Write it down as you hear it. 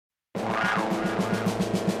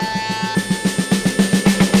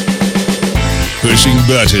pushing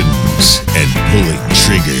buttons and pulling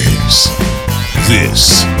triggers.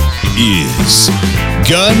 This is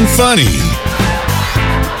Gun Funny.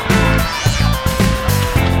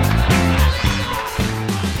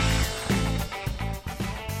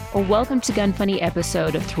 Welcome to Gun Funny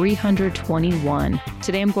episode 321.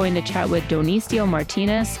 Today I'm going to chat with Donicio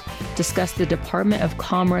Martinez, discuss the Department of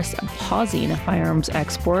Commerce pausing firearms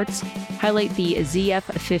exports, highlight the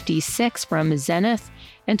ZF-56 from Zenith,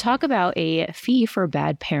 and talk about a fee for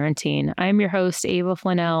bad parenting. I'm your host, Ava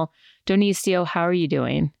Flanell. Donicio, how are you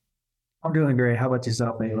doing? I'm doing great. How about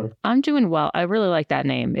yourself, Ava? I'm doing well. I really like that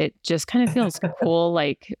name. It just kind of feels cool,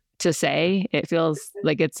 like to say. It feels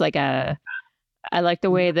like it's like I like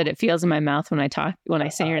the way that it feels in my mouth when I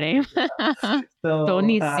say your name.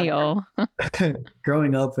 Donicio.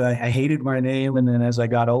 Growing up, I hated my name. And then as I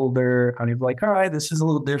got older, I was like, all right, this is a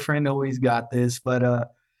little different. Always got this. But I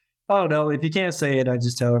don't know. If you can't say it, I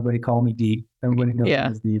just tell everybody, call me D. Everybody knows me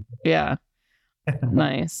as D. Yeah.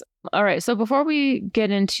 Nice. All right. So before we get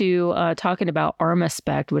into talking about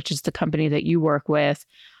Armaspec, which is the company that you work with,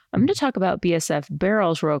 I'm going to talk about BSF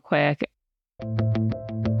barrels real quick.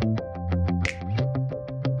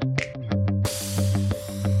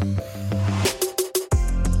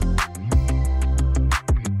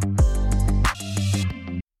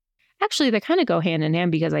 Actually, they kind of go hand in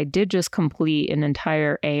hand because I did just complete an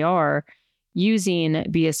entire AR using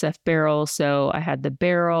BSF barrels. So I had the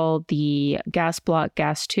barrel, the gas block,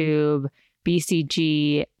 gas tube,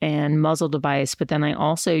 BCG, and muzzle device. But then I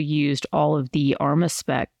also used all of the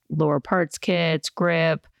Armaspec lower parts kits,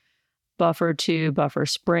 grip, buffer tube, buffer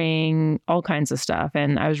spring, all kinds of stuff.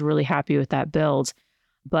 And I was really happy with that build.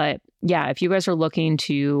 But yeah, if you guys are looking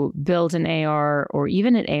to build an AR or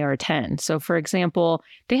even an AR-10, so for example,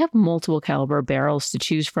 they have multiple caliber barrels to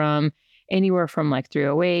choose from, anywhere from like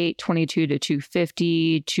 308, 22 to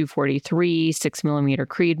 250, 243, 6mm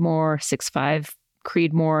Creedmoor, 6.5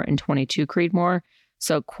 Creedmoor, and 22 Creedmoor.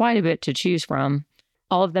 So quite a bit to choose from.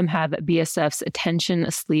 All of them have BSF's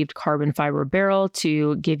tension sleeved carbon fiber barrel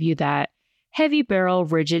to give you that heavy barrel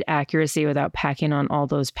rigid accuracy without packing on all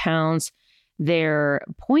those pounds. They're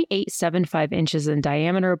 0.875 inches in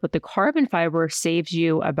diameter, but the carbon fiber saves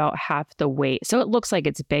you about half the weight. So it looks like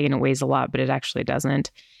it's big and it weighs a lot, but it actually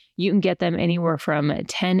doesn't. You can get them anywhere from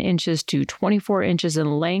 10 inches to 24 inches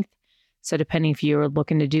in length. So depending if you're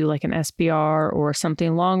looking to do like an SBR or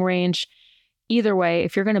something long range, either way,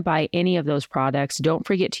 if you're going to buy any of those products, don't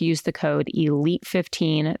forget to use the code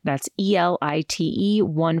ELITE15. That's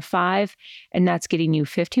ELITE15, and that's getting you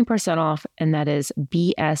 15% off, and that is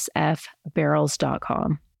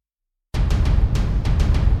bsfbarrels.com.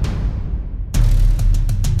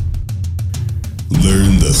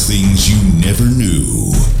 Learn the things you never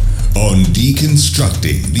knew on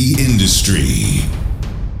Deconstructing the Industry.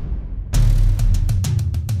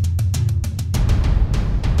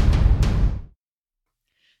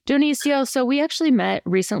 Donicio, so we actually met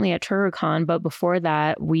recently at TurboCon, but before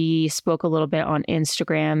that, we spoke a little bit on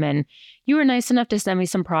Instagram, and you were nice enough to send me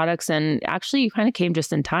some products, and actually you kind of came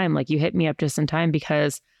just in time. Like you hit me up just in time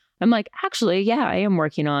because I'm like, actually, yeah, I am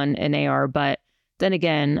working on an AR, but then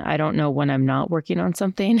again, I don't know when I'm not working on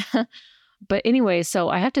something. But anyway, so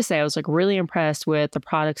I have to say I was like really impressed with the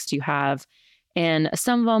products you have. And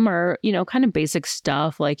some of them are, kind of basic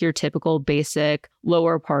stuff like your typical basic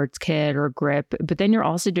lower parts kit or grip. But then you're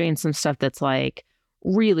also doing some stuff that's like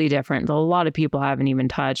really different that a lot of people haven't even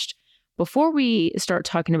touched. Before we start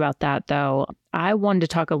talking about that, though, I wanted to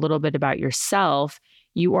talk a little bit about yourself.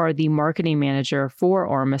 You are the marketing manager for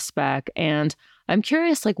Armaspec. And I'm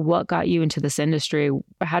curious, like, what got you into this industry?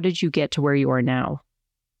 How did you get to where you are now?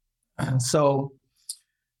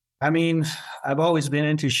 I've always been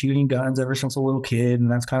into shooting guns ever since a little kid,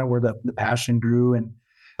 and that's kind of where the passion grew. And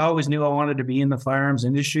I always knew I wanted to be in the firearms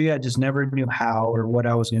industry. I just never knew how or what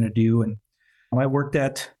I was going to do. And I worked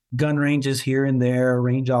at gun ranges here and there,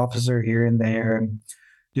 range officer here and there, and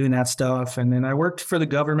doing that stuff. And then I worked for the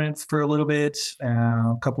government for a little bit,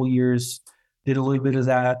 a couple of years, did a little bit of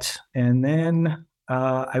that. And then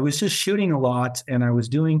I was just shooting a lot, and I was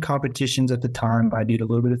doing competitions at the time. I did a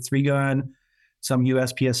little bit of 3-gun, some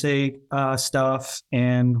USPSA stuff.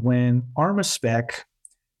 And when Armaspec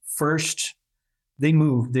first,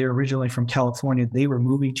 they're originally from California. They were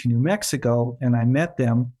moving to New Mexico, and I met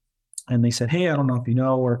them, and they said, hey, I don't know if you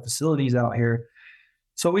know our facilities out here.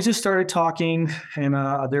 So we just started talking, and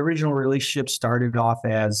the original relationship started off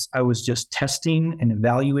as I was just testing and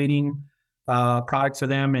evaluating products for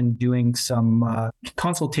them and doing some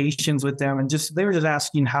consultations with them. And they were just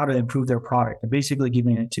asking how to improve their product and basically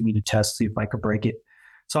giving it to me to test, see if I could break it.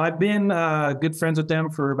 So I've been good friends with them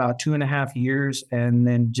for about 2.5 years. And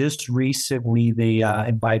then just recently, they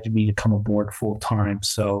invited me to come aboard full time.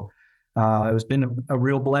 So it's been a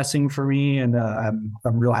real blessing for me, and I'm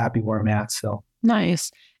real happy where I'm at. So Nice.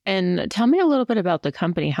 And tell me a little bit about the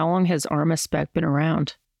company. How long has Armaspec been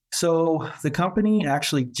around? So the company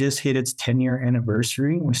actually just hit its 10-year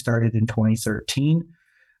anniversary. We started in 2013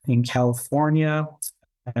 in California.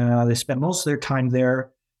 They spent most of their time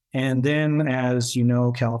there. And then, as you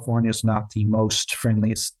know, California is not the most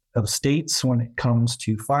friendliest of states when it comes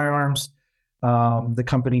to firearms. The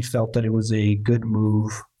company felt that it was a good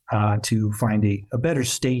move to find a better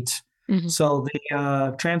state. Mm-hmm. So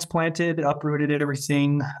they transplanted, uprooted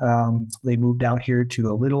everything. They moved out here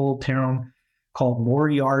to a little town called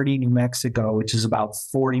Moriarty, New Mexico, which is about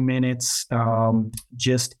 40 minutes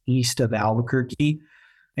just east of Albuquerque.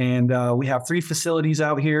 And we have 3 facilities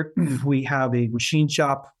out here. We have a machine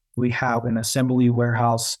shop, we have an assembly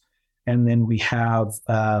warehouse, and then we have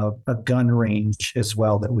a gun range as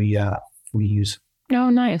well that we use. Oh,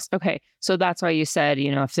 nice. Okay. So that's why you said,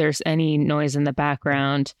 if there's any noise in the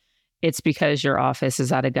background, it's because your office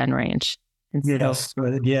is at a gun range. Yes.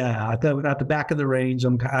 Yeah. At the back of the range,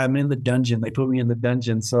 I'm in the dungeon. They put me in the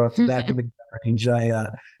dungeon. So at the back of the range, I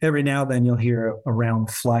every now and then you'll hear a round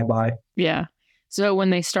fly by. Yeah. So when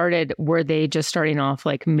they started, were they just starting off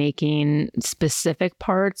like making specific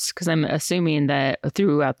parts? Because I'm assuming that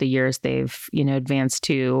throughout the years they've, advanced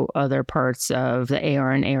to other parts of the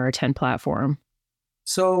AR and AR-10 platform.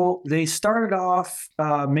 So they started off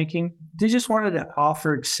they just wanted to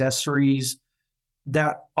offer accessories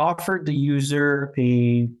that offered the user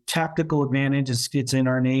a tactical advantage. It's in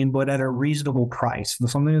our name, but at a reasonable price.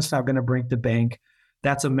 Something that's not going to break the bank.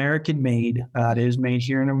 That's American made. It is made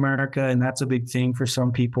here in America, and that's a big thing for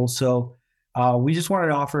some people. So we just wanted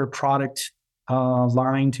to offer a product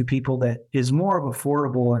line to people that is more of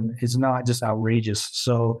affordable and is not just outrageous.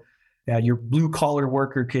 So your blue collar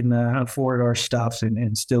worker can afford our stuff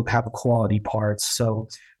and still have quality parts. So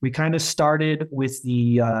we kind of started with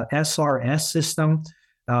the SRS system,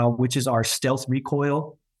 which is our stealth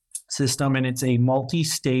recoil system. And it's a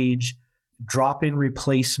multi-stage drop-in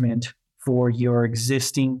replacement for your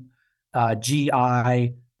existing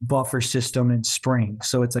GI buffer system and spring.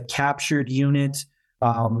 So it's a captured unit.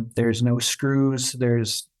 There's no screws.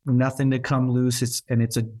 There's nothing to come loose.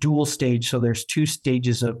 It's a dual stage. So there's 2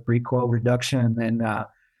 stages of recoil reduction. And then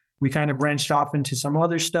we kind of branched off into some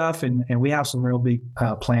other stuff, and we have some real big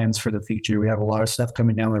plans for the future. We have a lot of stuff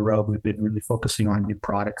coming down the road. We've been really focusing on new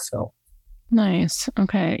products. So nice.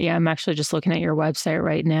 Okay. Yeah, I'm actually just looking at your website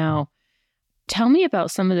right now. Tell me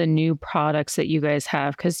about some of the new products that you guys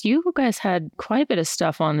have, because you guys had quite a bit of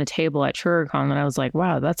stuff on the table at TriggerCon that I was like,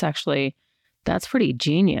 wow, that's pretty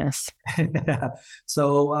genius.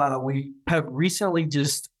 So we have recently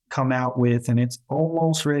just come out with, and it's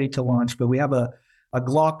almost ready to launch, but we have a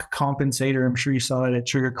Glock compensator. I'm sure you saw it at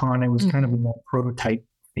TriggerCon. It was kind of in the prototype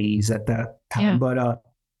phase at that time, but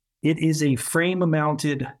it is a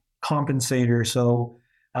frame-mounted compensator. So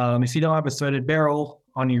if you don't have a threaded barrel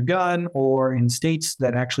on your gun, or in states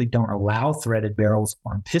that actually don't allow threaded barrels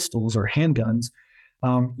on pistols or handguns,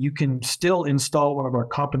 you can still install one of our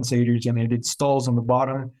compensators, and it installs on the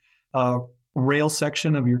bottom rail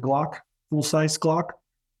section of your Glock, full-size Glock.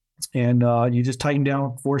 And you just tighten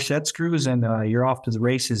down 4 set screws, and you're off to the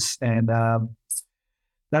races. And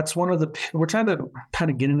that's we're trying to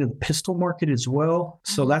kind of get into the pistol market as well.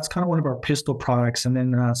 So that's kind of one of our pistol products. And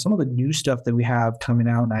then some of the new stuff that we have coming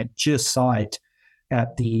out, and I just saw it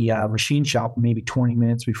at the machine shop maybe 20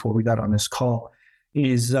 minutes before we got on this call,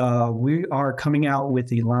 is we are coming out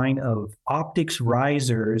with a line of optics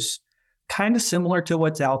risers, kind of similar to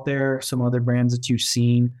what's out there, some other brands that you've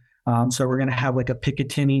seen. So we're going to have like a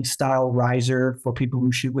Picatinny style riser for people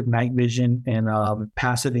who shoot with night vision, and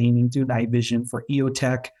passive aiming through night vision for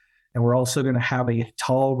EOTech. And we're also going to have a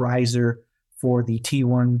tall riser for the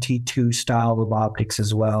T1, T2 style of optics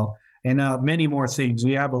as well. And many more things.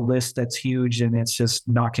 We have a list that's huge, and it's just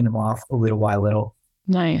knocking them off a little by little.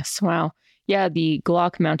 Nice. Wow. Yeah, the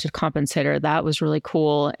Glock mounted compensator, that was really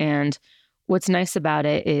cool. And what's nice about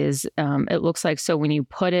it is it looks like, so when you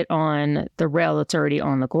put it on the rail that's already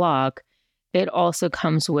on the Glock, it also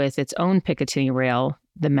comes with its own Picatinny rail,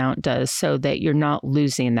 the mount does, so that you're not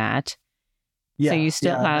losing that. Yeah, so you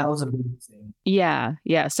still have, that was a big thing. Yeah.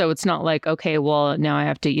 So it's not like, okay, well, now I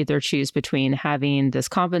have to either choose between having this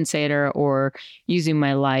compensator or using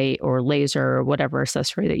my light or laser or whatever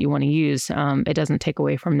accessory that you want to use. It doesn't take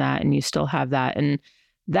away from that, and you still have that. And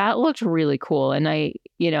that looked really cool. And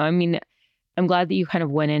I'm glad that you kind of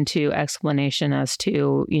went into explanation as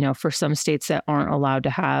to, for some states that aren't allowed to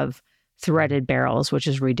have threaded barrels, which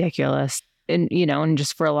is ridiculous. And, and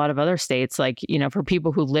just for a lot of other states, like, for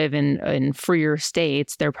people who live in freer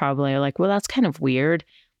states, they're probably like, well, that's kind of weird.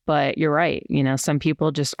 But you're right. Some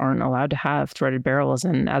people just aren't allowed to have threaded barrels.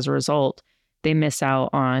 And as a result, they miss out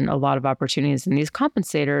on a lot of opportunities. And these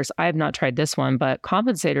compensators, I have not tried this one, but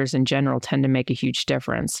compensators in general tend to make a huge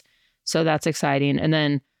difference. So that's exciting. And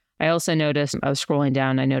then I also noticed, I was scrolling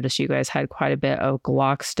down, I noticed you guys had quite a bit of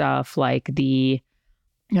Glock stuff, like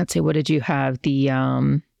let's see, what did you have? The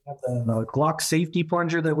Glock safety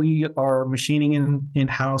plunger that we are machining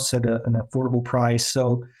in-house at an affordable price.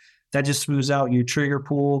 So that just smooths out your trigger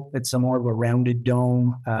pull. It's a more of a rounded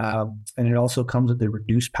dome. And it also comes with a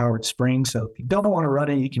reduced powered spring. So if you don't want to run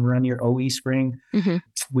it, you can run your OE spring. Mm-hmm.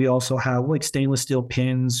 We also have like stainless steel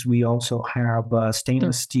pins. We also have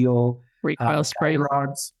stainless steel recoil spring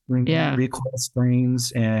rods, recoil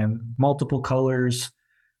springs, and multiple colors.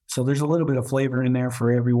 So there's a little bit of flavor in there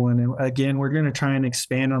for everyone. And again, we're going to try and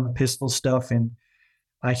expand on the pistol stuff. And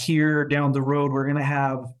I hear down the road, we're going to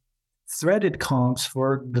have threaded comps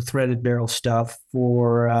for the threaded barrel stuff.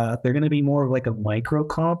 They're going to be more of like a micro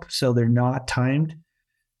comp. So they're not timed.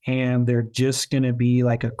 And they're just going to be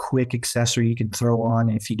like a quick accessory you can throw on.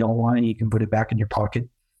 If you don't want it, you can put it back in your pocket.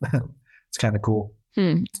 It's kind of cool.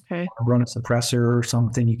 Okay. Run a suppressor or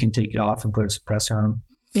something, you can take it off and put a suppressor on them.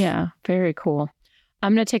 Yeah, very cool.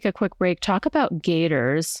 I'm going to take a quick break. Talk about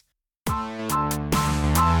gaiters.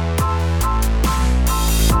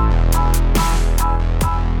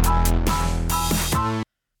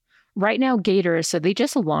 Right now, gaiters, so they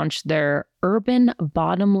just launched their Urban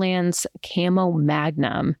Bottomlands Camo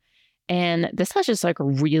Magnum. And this has just like a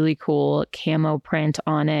really cool camo print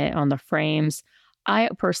on it, on the frames. I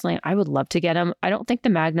would love to get them. I don't think the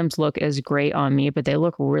Magnums look as great on me, but they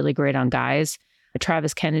look really great on guys.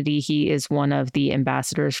 Travis Kennedy, he is one of the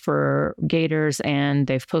ambassadors for gaiters, and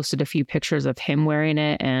they've posted a few pictures of him wearing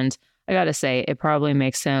it. And I got to say, it probably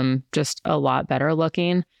makes him just a lot better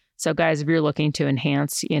looking. So guys, if you're looking to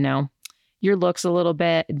enhance, your looks a little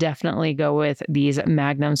bit, definitely go with these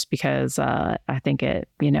Magnums because I think it,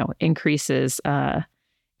 increases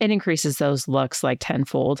those looks like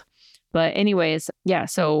tenfold. But anyways, yeah,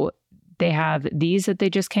 so they have these that they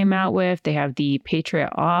just came out with. They have the Patriot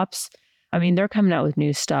Ops. I mean, they're coming out with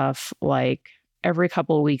new stuff like every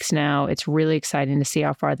couple of weeks now. It's really exciting to see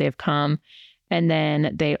how far they've come. And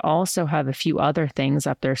then they also have a few other things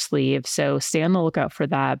up their sleeve. So stay on the lookout for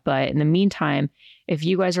that. But in the meantime, if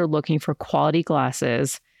you guys are looking for quality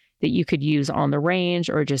glasses that you could use on the range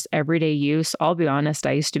or just everyday use, I'll be honest,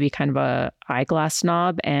 I used to be kind of a eyeglass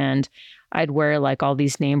snob, and I'd wear like all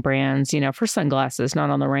these name brands, for sunglasses, not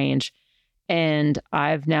on the range. And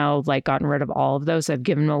I've now like gotten rid of all of those. I've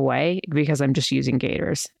given them away because I'm just using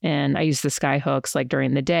gaiters. And I use the sky hooks like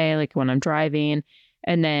during the day, like when I'm driving.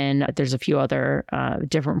 And then there's a few other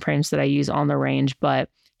different frames that I use on the range. But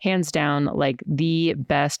hands down, like the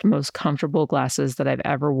best, most comfortable glasses that I've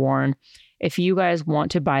ever worn. If you guys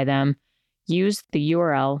want to buy them, use the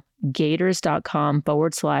URL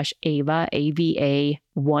gaiters.com/Ava,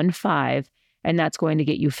 AVA15. And that's going to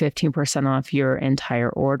get you 15% off your entire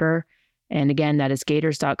order. And again, that is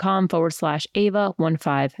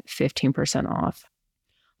gaiters.com/Ava15, 15% off.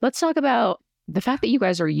 Let's talk about the fact that you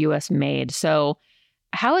guys are US made. So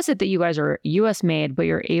how is it that you guys are US made, but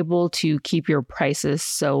you're able to keep your prices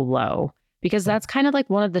so low? Because that's kind of like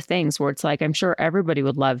one of the things where it's like, I'm sure everybody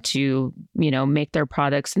would love to, make their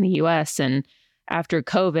products in the US. And after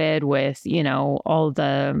COVID with, all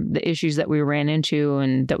the issues that we ran into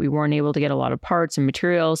and that we weren't able to get a lot of parts and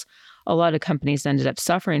materials, a lot of companies ended up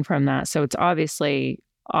suffering from that. So it's obviously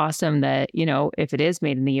awesome that, if it is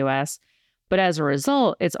made in the US, but as a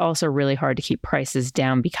result, it's also really hard to keep prices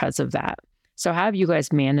down because of that. So how have you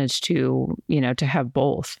guys managed to, to have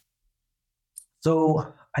both?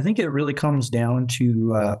 So I think it really comes down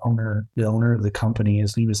to the owner of the company.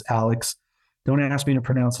 His name is Alex. Don't ask me to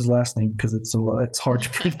pronounce his last name because it's hard to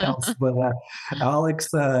pronounce. But Alex,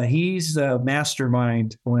 he's a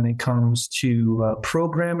mastermind when it comes to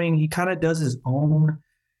programming. He kind of does his own.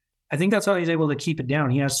 I think that's how he's able to keep it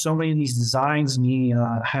down. He has so many of these designs, and he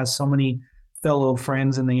has so many fellow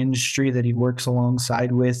friends in the industry that he works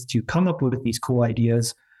alongside with to come up with these cool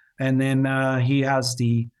ideas. And then he has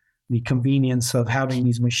the convenience of having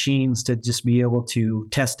these machines to just be able to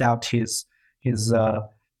test out his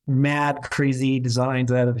mad, crazy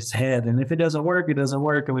designs out of his head. And if it doesn't work, it doesn't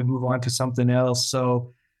work, and we move on to something else.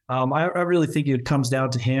 So I really think it comes down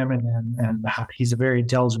to him, and he's a very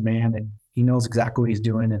intelligent man, and he knows exactly what he's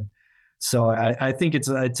doing. And so I think it's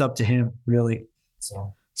up to him, really.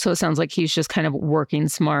 So it sounds like he's just kind of working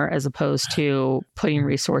smart as opposed to putting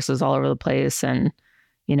resources all over the place and,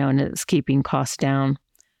 and it's keeping costs down.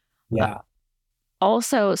 Yeah.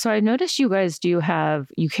 Also, so I noticed you guys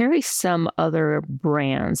you carry some other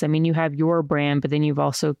brands. I mean, you have your brand, but then you've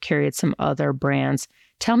also carried some other brands.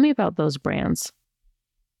 Tell me about those brands.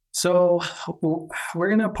 So we're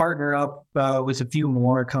going to partner up with a few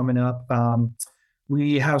more coming up.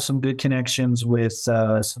 We have some good connections with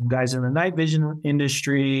some guys in the night vision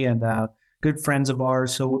industry and good friends of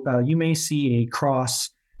ours. So you may see a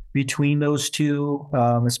cross between those two,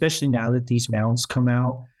 especially now that these mounts come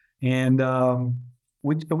out. And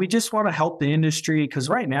we just want to help the industry because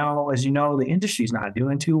right now, as you know, the industry's not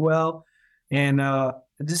doing too well. And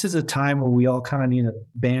this is a time where we all kind of need to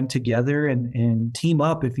band together and team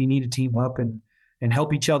up if you need to team up and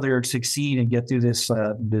help each other succeed and get through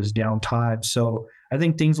this down time. So I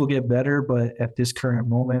think things will get better, but at this current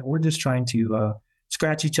moment, we're just trying to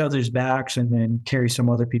scratch each other's backs and then carry some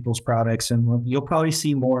other people's products. And you'll probably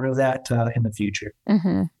see more of that in the future.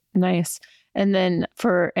 Mm-hmm. Nice. And then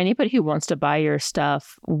for anybody who wants to buy your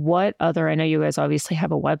stuff, I know you guys obviously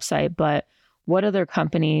have a website, but what other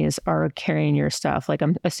companies are carrying your stuff? Like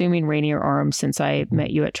I'm assuming Rainier Arms since I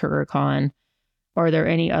met you at TriggerCon. Are there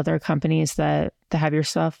any other companies that have your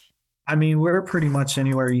stuff? I mean, we're pretty much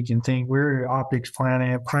anywhere you can think. We're Optics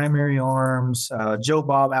Planet, Primary Arms, Joe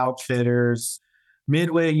Bob Outfitters,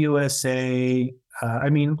 Midway USA. I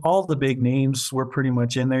mean, all the big names, we're pretty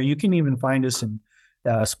much in there. You can even find us in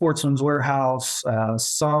Sportsman's Warehouse,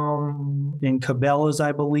 some in Cabela's,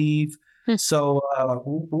 I believe. So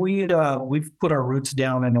we've put our roots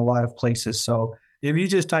down in a lot of places. So if you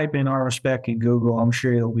just type in our spec in Google, I'm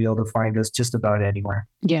sure you'll be able to find us just about anywhere.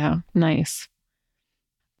 Yeah, nice.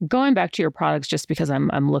 Going back to your products, just because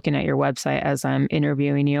I'm looking at your website as I'm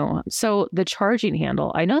interviewing you. So the charging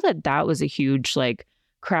handle, I know that was a huge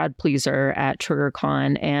crowd pleaser at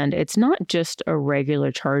TriggerCon, and it's not just a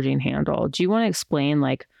regular charging handle. Do you want to explain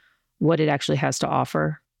what it actually has to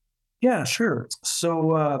offer? Yeah, sure.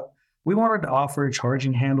 So we wanted to offer a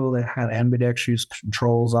charging handle that had ambidextrous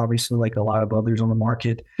controls, obviously like a lot of others on the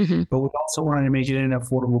market, but we also wanted to make it an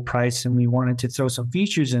affordable price, and we wanted to throw some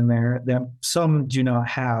features in there that some do not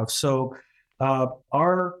have. So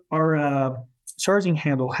our charging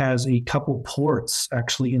handle has a couple ports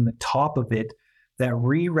actually in the top of it that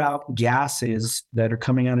reroute gases that are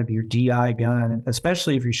coming out of your DI gun,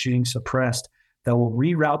 especially if you're shooting suppressed, that will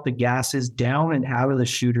reroute the gases down and out of the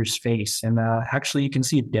shooter's face. And actually, you can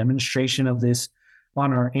see a demonstration of this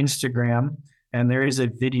on our Instagram. And there is a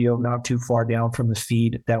video not too far down from the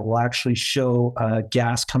feed that will actually show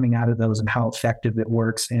gas coming out of those and how effective it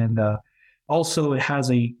works. And also, it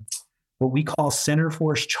has what we call center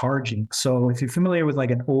force charging. So if you're familiar with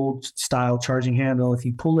an old style charging handle, if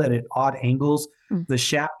you pull it at odd angles, the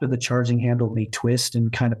shaft of the charging handle may twist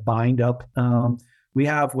and kind of bind up. We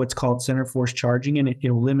have what's called center force charging, and it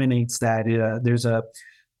eliminates that. There's a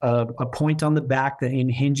point on the back that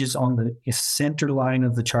hinges on the center line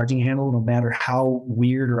of the charging handle. No matter how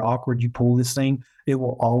weird or awkward you pull this thing, it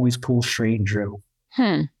will always pull straight and true.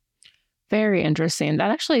 Very interesting.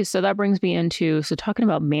 That brings me into, talking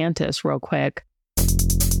about Mantis real quick.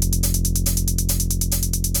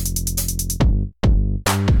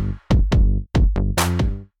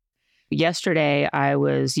 Yesterday, I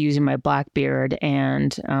was using my Blackbeard,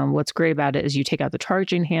 and what's great about it is you take out the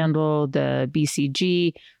charging handle, the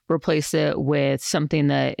BCG, replace it with something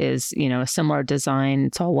that is, a similar design.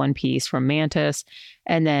 It's all one piece from Mantis,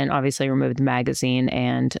 and then obviously remove the magazine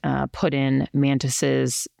and put in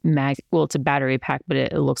Mantis's it's a battery pack, but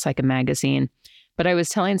it looks like a magazine. But I was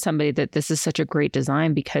telling somebody that this is such a great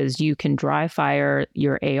design because you can dry fire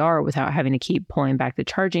your AR without having to keep pulling back the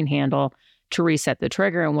charging handle to reset the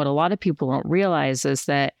trigger. And what a lot of people don't realize is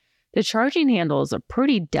that the charging handle is a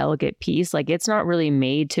pretty delicate piece. It's not really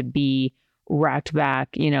made to be racked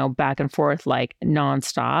back, back and forth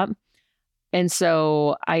nonstop. And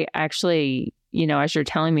so I actually, as you're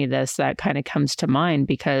telling me this, that kind of comes to mind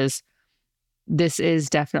because this is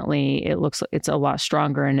definitely, it's a lot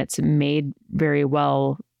stronger and it's made very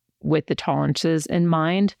well with the tolerances in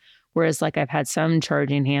mind. Whereas I've had some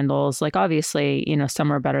charging handles, obviously,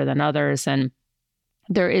 some are better than others. And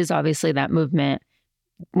there is obviously that movement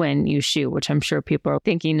when you shoot, which I'm sure people are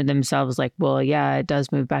thinking to themselves well, yeah, it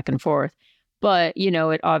does move back and forth. But,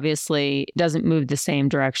 it obviously doesn't move the same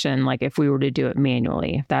direction if we were to do it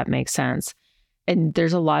manually, if that makes sense. And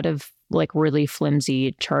there's a lot of really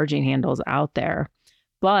flimsy charging handles out there.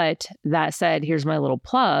 But that said, here's my little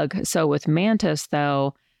plug. So with Mantis,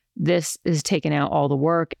 though, this is taking out all the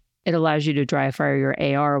work. It allows you to dry fire your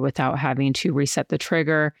AR without having to reset the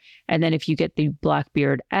trigger. And then if you get the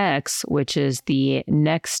Blackbeard X, which is the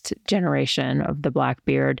next generation of the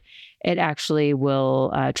Blackbeard, it actually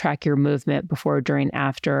will track your movement before, during,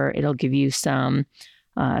 after. It'll give you some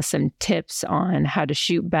tips on how to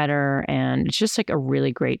shoot better. And it's just like a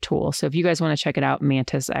really great tool. So if you guys want to check it out,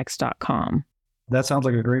 mantisx.com. That sounds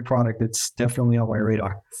like a great product. It's definitely on my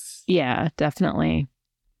radar. Yeah, definitely.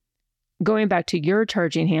 Going back to your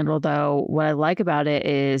charging handle, though, what I like about it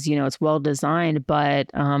is, it's well designed,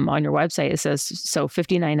 but on your website, it says, so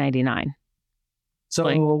 $59.99.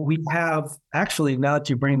 So we have, actually, now that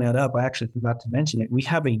you bring that up, I actually forgot to mention it. We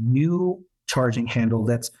have a new charging handle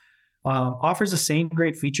that's offers the same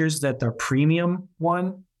great features that the premium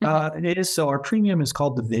one it is. So our premium is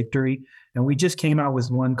called the Victory, and we just came out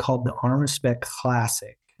with one called the ArmorSpec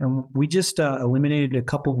Classic. And we just eliminated a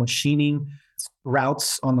couple machining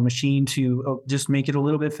routes on the machine to just make it a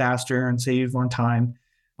little bit faster and save on time.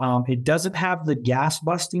 It doesn't have the gas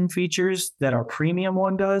busting features that our premium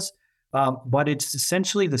one does, but it's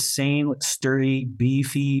essentially the same sturdy,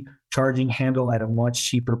 beefy charging handle at a much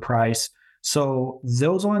cheaper price. So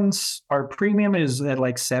those ones, our premium is at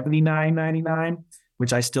like $79.99,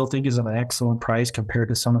 which I still think is an excellent price compared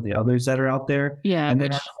to some of the others that are out there. Yeah. And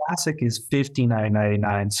then our classic is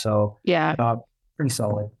 $59.99. So yeah. Pretty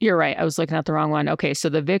solid. You're right. I was looking at the wrong one. Okay, so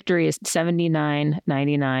the Victory is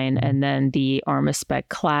 $79.99, and then the ArmorSpec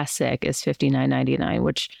Classic is $59.99,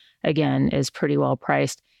 which again is pretty well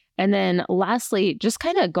priced. And then lastly, just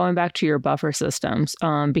kind of going back to your buffer systems,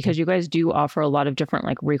 because you guys do offer a lot of different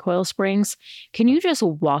like recoil springs. Can you just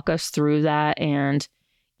walk us through that, and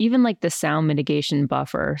even like the sound mitigation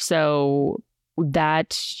buffer? So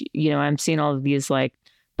that, I'm seeing all of these like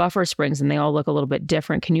buffer springs, and they all look a little bit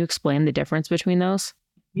different. Can you explain the difference between those?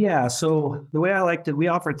 Yeah. So the way I liked it, we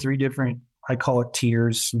offer 3 different, I call it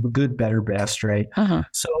tiers: good, better, best, right?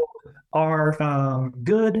 So our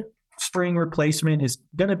good spring replacement is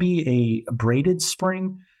going to be a braided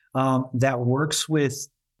spring that works with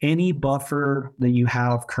any buffer that you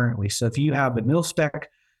have currently. So if you have a mil-spec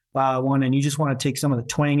one and you just want to take some of the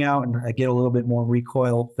twang out and get a little bit more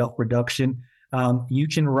recoil felt reduction, you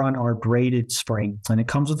can run our braided spring, and it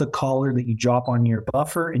comes with a collar that you drop on your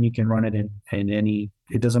buffer, and you can run it in any,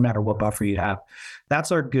 it doesn't matter what buffer you have.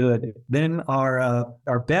 That's our good. Then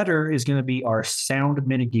our better is going to be our sound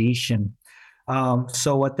mitigation.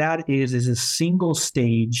 So what that is a single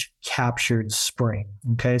stage captured spring.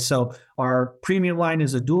 Okay. So our premium line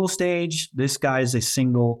is a dual stage. This guy is a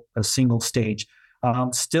single stage.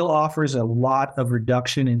 Still offers a lot of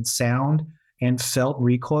reduction in sound and felt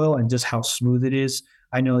recoil and just how smooth it is.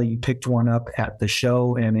 I know that you picked one up at the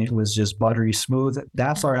show and it was just buttery smooth.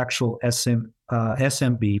 That's our actual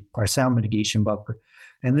SMB, our sound mitigation buffer.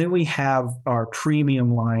 And then we have our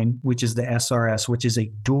premium line, which is the SRS, which is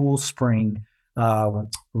a dual spring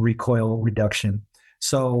recoil reduction.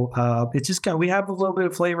 So it's just we have a little bit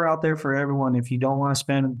of flavor out there for everyone. If you don't want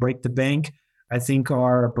to break the bank, I think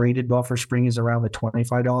our braided buffer spring is around the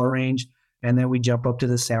 $25 range. And then we jump up to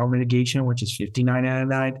the sound mitigation, which is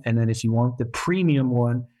 $59.99. And then if you want the premium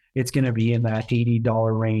one, it's going to be in that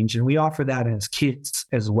 $80 range. And we offer that as kits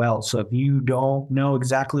as well. So if you don't know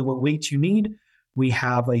exactly what weights you need, we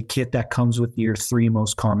have a kit that comes with your 3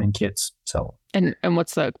 most common kits. So and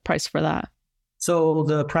what's the price for that? So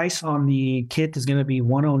the price on the kit is going to be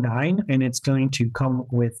 $109, and it's going to come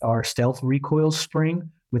with our stealth recoil spring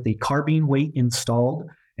with a carbine weight installed.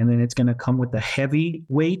 And then it's going to come with a heavy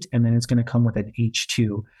weight, and then it's going to come with an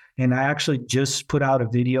H2. And I actually just put out a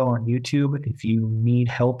video on YouTube. If you need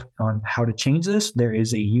help on how to change this, there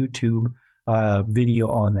is a YouTube video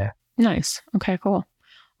on that. Nice. Okay, cool.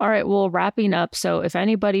 All right. Well, wrapping up. So if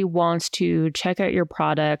anybody wants to check out your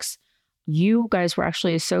products, you guys were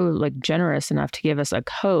actually so generous enough to give us a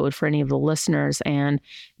code for any of the listeners. And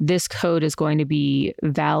this code is going to be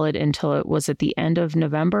valid until it was at the end of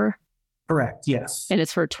November. Correct. Yes. And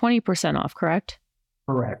it's for 20% off, correct?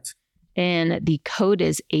 Correct. And the code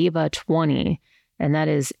is AVA20, and that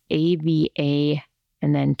is AVA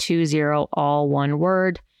and then 20, all one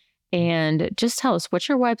word. And just tell us, what's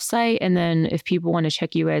your website? And then if people want to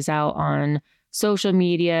check you guys out on social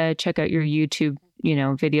media, check out your YouTube,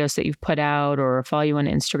 videos that you've put out, or follow you on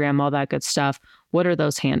Instagram, all that good stuff. What are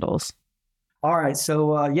those handles? All right.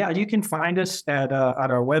 So you can find us at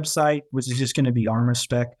our website, which is just going to be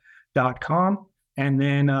armorspec.com. And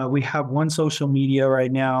then we have one social media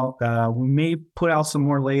right now. We may put out some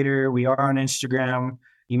more later. We are on Instagram,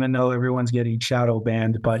 even though everyone's getting shadow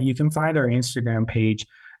banned. But you can find our Instagram page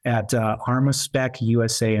at ArmorSpec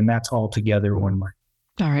USA, and that's all together one word.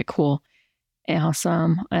 All right, cool.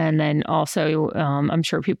 Awesome. And then also, I'm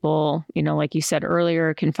sure people, like you said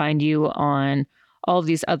earlier, can find you on all of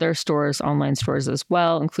these other stores, online stores as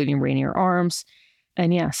well, including Rainier Arms.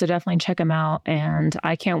 And yeah, so definitely check them out. And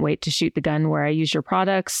I can't wait to shoot the gun where I use your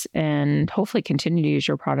products and hopefully continue to use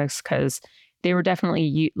your products because they were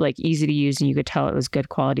definitely easy to use and you could tell it was good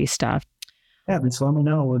quality stuff. Yeah, just let me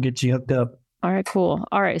know. We'll get you hooked up. All right, cool.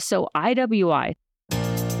 All right. So IWI.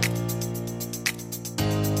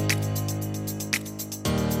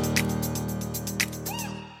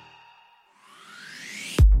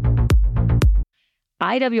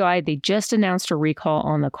 IWI, they just announced a recall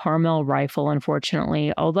on the Carmel rifle,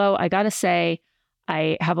 unfortunately. Although I got to say,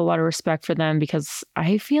 I have a lot of respect for them because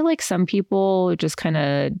I feel like some people just kind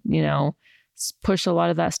of, push a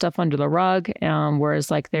lot of that stuff under the rug,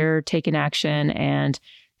 whereas they're taking action and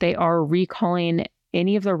they are recalling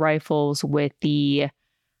any of the rifles with the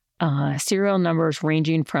serial numbers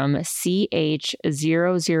ranging from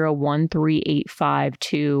CH001385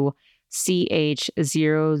 to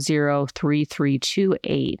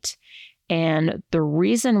CH003328. And the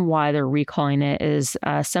reason why they're recalling it is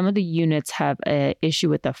some of the units have an issue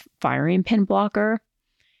with the firing pin blocker.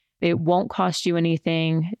 It won't cost you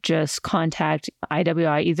anything. Just contact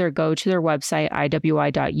IWI. Either go to their website,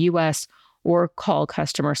 iwi.us, or call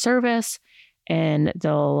customer service, and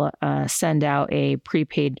they'll send out a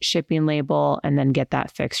prepaid shipping label and then get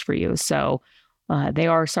that fixed for you. So they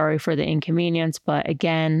are sorry for the inconvenience, but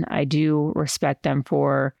again, I do respect them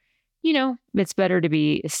for, it's better to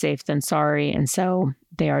be safe than sorry. And so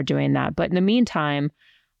they are doing that. But in the meantime,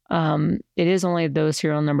 it is only those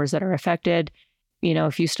serial numbers that are affected.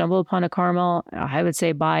 If you stumble upon a Carmel, I would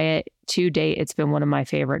say buy it. To date, it's been one of my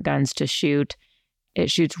favorite guns to shoot.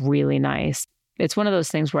 It shoots really nice. It's one of those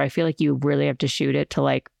things where I feel like you really have to shoot it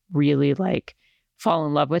to really fall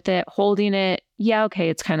in love with it. Holding it, yeah, okay,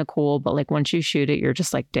 it's kind of cool, but once you shoot it, you're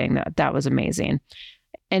just dang, that was amazing.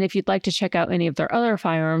 And if you'd like to check out any of their other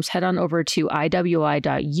firearms, head on over to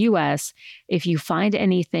iwi.us. If you find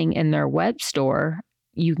anything in their web store,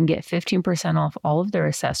 you can get 15% off all of their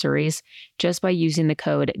accessories just by using the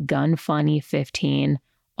code GUNFUNNY15,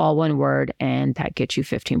 all one word, and that gets you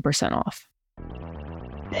 15% off.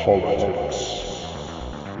 Politics.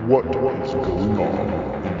 What is going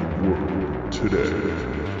on in the world today?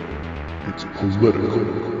 It's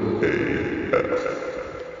political AF.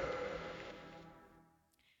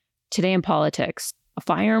 Today in politics,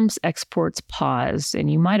 firearms exports pause,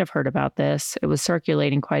 and you might have heard about this. It was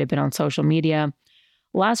circulating quite a bit on social media.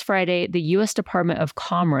 Last Friday, the U.S. Department of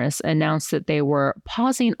Commerce announced that they were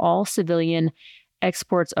pausing all civilian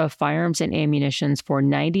exports of firearms and ammunition for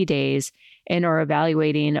 90 days and are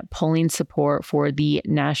evaluating pulling support for the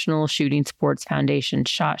National Shooting Sports Foundation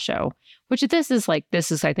SHOT Show, which this is I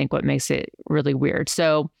think what makes it really weird.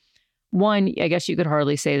 So one, I guess you could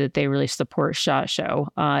hardly say that they really support SHOT Show.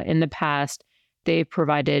 In the past, they've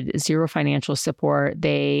provided zero financial support.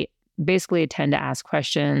 They basically tend to ask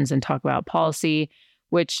questions and talk about policy,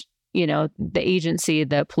 which, the agency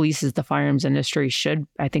that polices the firearms industry should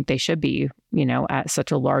be, at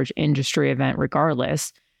such a large industry event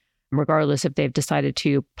regardless if they've decided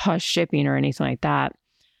to pause shipping or anything like that.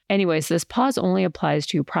 Anyways, this pause only applies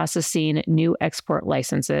to processing new export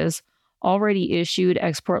licenses. Already issued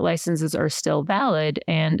export licenses are still valid,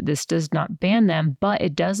 and this does not ban them, but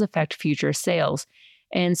it does affect future sales.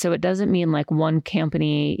 And so it doesn't mean one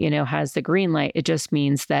company, has the green light. It just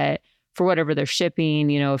means that for whatever they're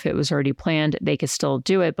shipping, if it was already planned, they could still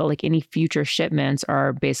do it. But any future shipments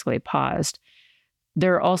are basically paused.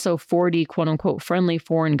 There are also 40 quote unquote friendly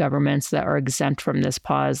foreign governments that are exempt from this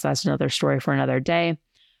pause. That's another story for another day.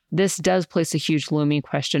 This does place a huge looming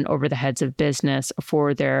question over the heads of business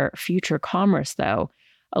for their future commerce, though.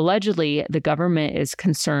 Allegedly, the government is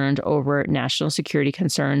concerned over national security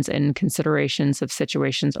concerns and considerations of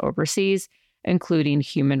situations overseas, including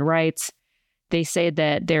human rights. They say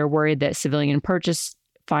that they're worried that civilian purchase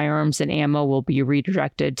firearms and ammo will be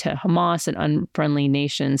redirected to Hamas and unfriendly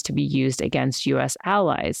nations to be used against U.S.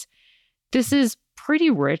 allies. This is pretty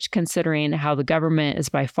rich considering how the government is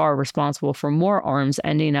by far responsible for more arms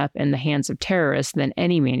ending up in the hands of terrorists than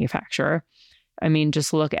any manufacturer. I mean,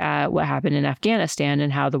 just look at what happened in Afghanistan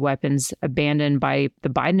and how the weapons abandoned by the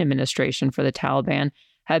Biden administration for the Taliban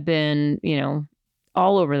have been,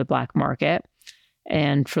 all over the black market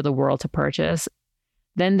and for the world to purchase.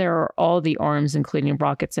 Then there are all the arms, including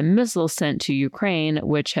rockets and missiles sent to Ukraine,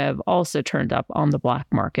 which have also turned up on the black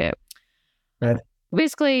market. Right.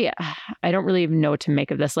 Basically, I don't really even know what to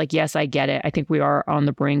make of this. Yes, I get it. I think we are on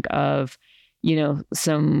the brink of,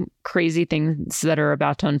 some crazy things that are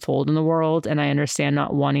about to unfold in the world. And I understand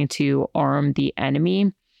not wanting to arm the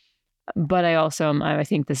enemy. But I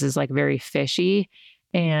think this is like very fishy,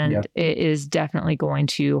 and it is definitely going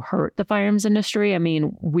to hurt the firearms industry. I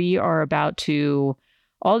mean,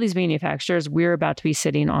 all these manufacturers, we're about to be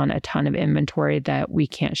sitting on a ton of inventory that we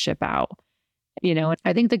can't ship out. And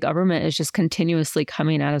I think the government is just continuously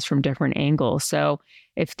coming at us from different angles. So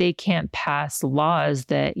if they can't pass laws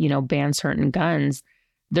that, ban certain guns,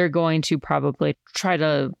 they're going to probably try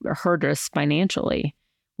to hurt us financially.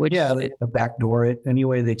 They backdoor it any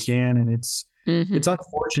way they can. And it's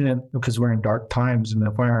unfortunate because we're in dark times in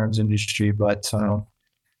the firearms industry, but I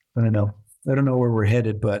don't know. I don't know where we're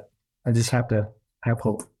headed, but I just have to have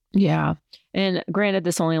hope. Yeah. And granted,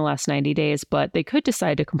 this only lasts 90 days, but they could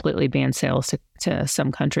decide to completely ban sales to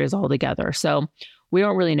some countries altogether. So we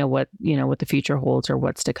don't really know what the future holds or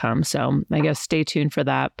what's to come. So I guess stay tuned for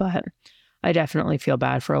that. But I definitely feel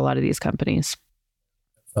bad for a lot of these companies.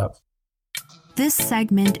 This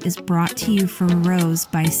segment is brought to you from Rose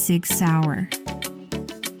by Sig Sauer.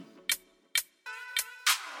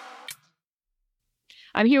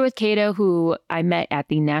 I'm here with Cato, who I met at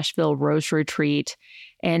the Nashville Rose Retreat,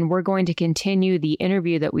 and we're going to continue the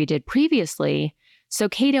interview that we did previously. So,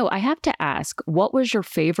 Cato, I have to ask, what was your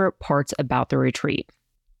favorite parts about the retreat?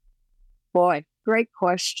 Boy, great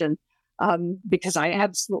question, because I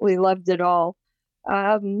absolutely loved it all.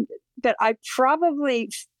 But I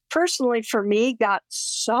probably, personally for me, got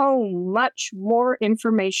so much more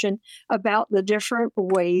information about the different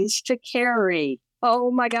ways to carry.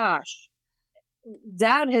 Oh my gosh.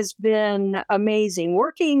 That has been amazing.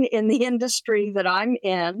 Working in the industry that I'm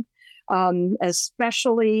in,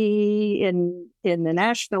 especially in the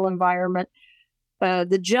Nashville environment,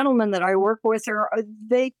 the gentlemen that I work with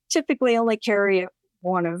they typically only carry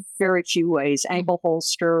one of very few ways: ankle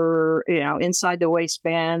holster, inside the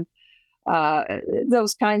waistband,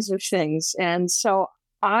 those kinds of things. And so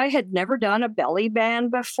I had never done a belly band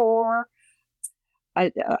before.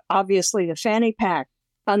 Obviously, the fanny pack,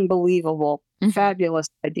 unbelievable. Fabulous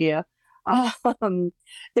idea.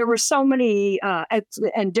 There were so many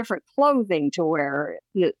and different clothing to wear,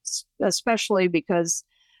 especially because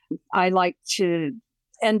I like to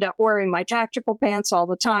end up wearing my tactical pants all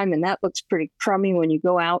the time, and that looks pretty crummy when you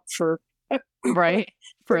go out for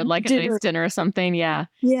for like a nice dinner or something. And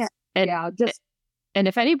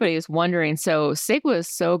if anybody is wondering, so SIG was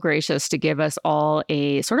so gracious to give us all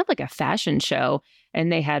a sort of like a fashion show,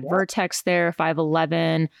 and they had Vertex there,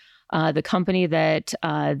 511. The company that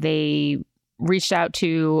they reached out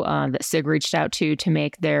to, that SIG reached out to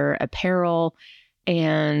make their apparel.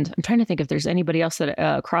 And I'm trying to think if there's anybody else that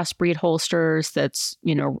Crossbreed Holsters that's,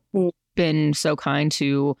 been so kind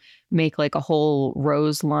to make like a whole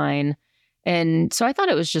Rose line. And so I thought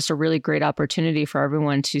it was just a really great opportunity for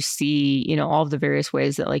everyone to see, all of the various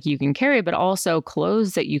ways that like you can carry, but also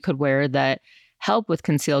clothes that you could wear that help with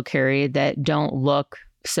concealed carry that don't look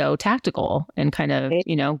so tactical and kind of,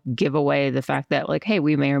 give away the fact that like, hey,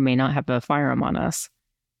 we may or may not have a firearm on us.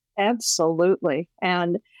 Absolutely.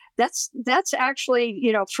 And that's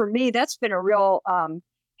actually, for me, that's been a real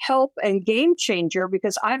help and game changer,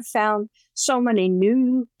 because I've found so many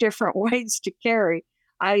new different ways to carry.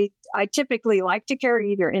 I typically like to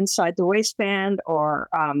carry either inside the waistband or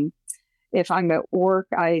if I'm at work,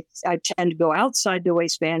 I tend to go outside the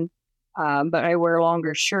waistband, but I wear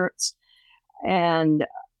longer shirts. And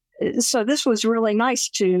so this was really nice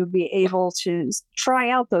to be able to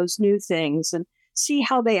try out those new things and see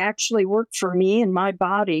how they actually work for me and my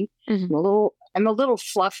body. I'm a little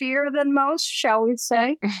fluffier than most, shall we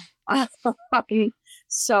say.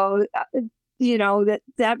 So,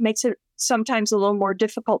 that makes it sometimes a little more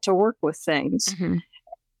difficult to work with things. And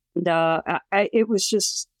it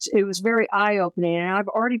was very eye-opening. And I've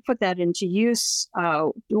already put that into use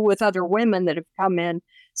with other women that have come in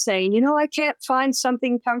saying, I can't find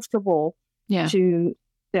something comfortable to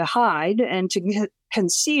hide and to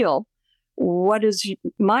conceal. What is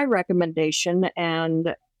my recommendation?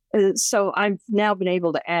 And so I've now been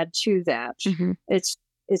able to add to that. It's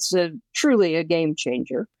truly a game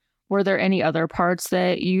changer. Were there any other parts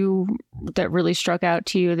that really struck out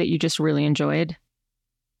to you that you just really enjoyed?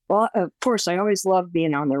 Well, of course, I always loved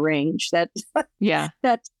being on the range. That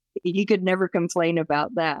you could never complain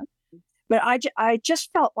about that. But I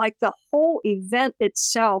just felt like the whole event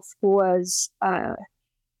itself was,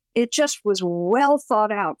 it just was well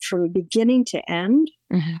thought out from beginning to end,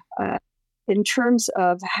 in terms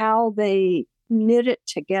of how they knit it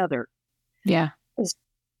together. That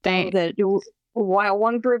while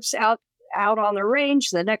one group's out on the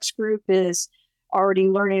range, the next group is already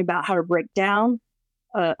learning about how to break down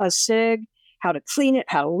a SIG, how to clean it,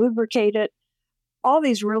 how to lubricate it. all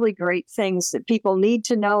these really great things that people need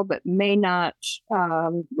to know but may not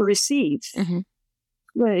receive. Mm-hmm.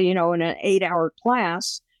 Well, in an 8-hour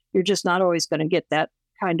class, you're just not always going to get that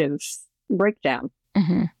kind of breakdown.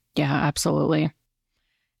 Mm-hmm. Yeah, absolutely.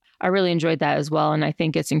 I really enjoyed that as well. And I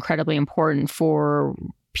think it's incredibly important for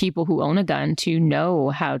people who own a gun to know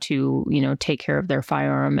how to, take care of their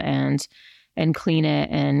firearm and clean it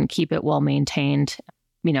and keep it well maintained.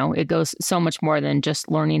 It goes so much more than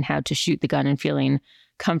just learning how to shoot the gun and feeling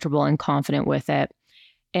comfortable and confident with it.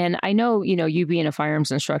 And I know, you being a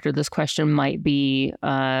firearms instructor, this question might be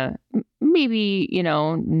maybe,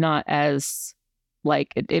 not as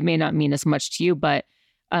it may not mean as much to you, but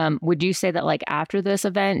would you say that after this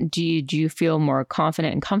event, do you feel more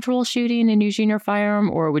confident and comfortable shooting and using your firearm?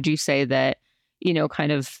 Or would you say that,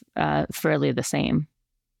 kind of fairly the same?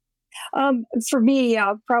 For me,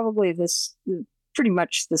 probably pretty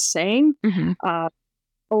much the same, Mm-hmm.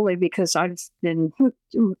 Only because I've been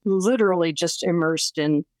literally just immersed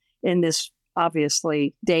in this,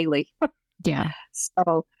 obviously, daily. Yeah.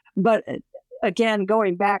 So, but again,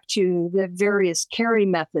 going back to the various carry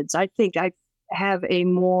methods, I think I have a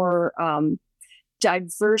more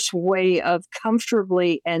diverse way of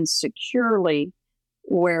comfortably and securely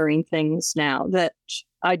wearing things now that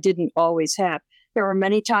I didn't always have. There were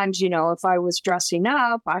many times, if I was dressing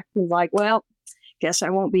up, I was like, well, guess I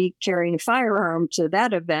won't be carrying a firearm to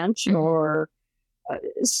that event, Mm-hmm. or,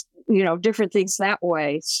 different things that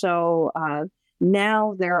way. So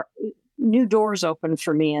now there are new doors open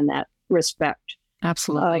for me in that respect.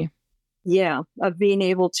 Absolutely. Of being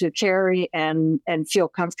able to carry and feel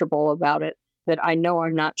comfortable about it, that I know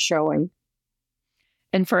I'm not showing.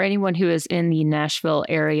 And for anyone who is in the Nashville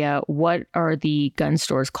area, what are the gun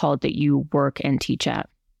stores called that you work and teach at?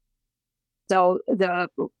 So the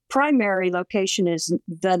primary location is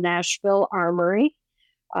the Nashville Armory,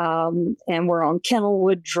 and we're on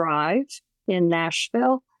Kennelwood Drive in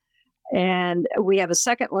Nashville. And we have a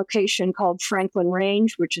second location called Franklin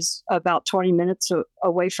Range, which is about 20 minutes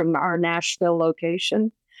away from our Nashville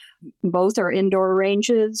location. Both are indoor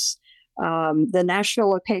ranges. The Nashville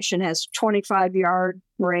location has 25-yard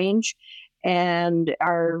range, and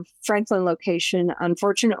our Franklin location,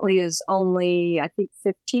 unfortunately, is only, I think,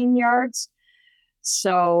 15 yards.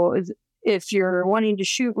 So if you're wanting to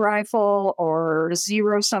shoot rifle or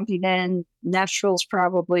zero something in, Nashville's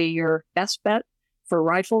probably your best bet for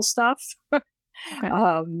rifle stuff. Okay.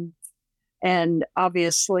 And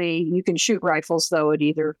obviously you can shoot rifles though at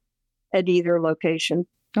either location.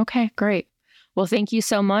 Okay, great. Well, thank you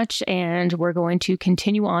so much. And we're going to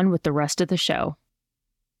continue on with the rest of the show.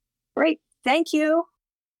 Great. Thank you.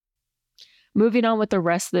 Moving on with the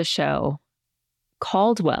rest of the show.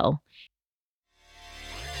 Caldwell.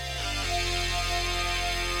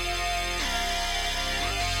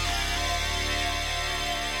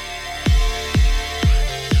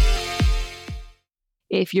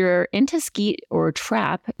 If you're into skeet or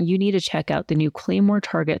trap, you need to check out the new Claymore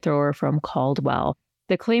target thrower from Caldwell.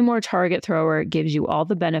 The Claymore target thrower gives you all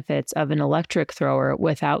the benefits of an electric thrower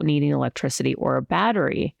without needing electricity or a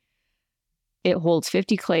battery. It holds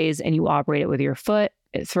 50 clays and you operate it with your foot.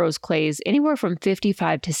 It throws clays anywhere from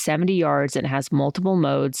 55 to 70 yards and has multiple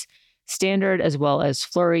modes, standard as well as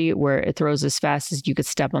flurry, where it throws as fast as you could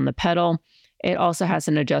step on the pedal. It also has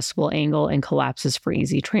an adjustable angle and collapses for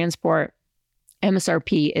easy transport.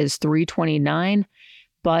 MSRP is $329,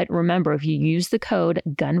 but remember, if you use the code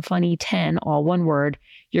GUNFUNNY10, all one word,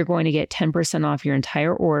 you're going to get 10% off your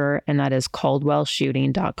entire order, and that is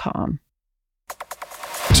caldwellshooting.com.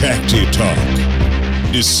 Tactic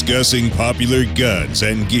Talk, discussing popular guns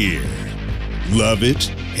and gear. Love it?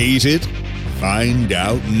 Hate it? Find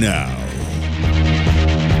out now.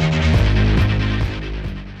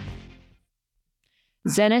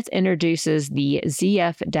 Zenith introduces the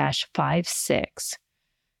ZF-56.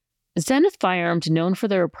 Zenith Firearms, known for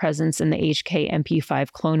their presence in the HK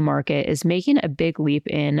MP5 clone market, is making a big leap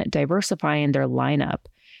in diversifying their lineup.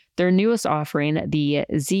 Their newest offering, the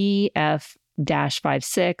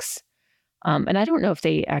ZF-56, and I don't know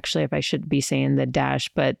if I should be saying the dash,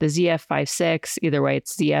 but the ZF-56, either way,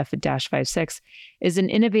 it's ZF-56, is an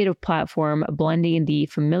innovative platform blending the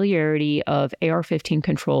familiarity of AR-15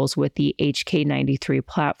 controls with the HK93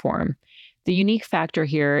 platform. The unique factor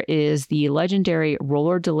here is the legendary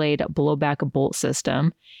roller-delayed blowback bolt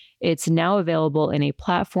system. It's now available in a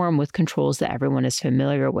platform with controls that everyone is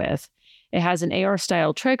familiar with. It has an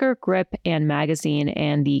AR-style trigger, grip, and magazine,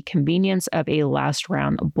 and the convenience of a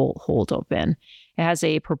last-round bolt hold open. It has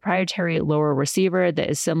a proprietary lower receiver that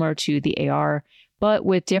is similar to the AR, but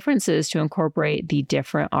with differences to incorporate the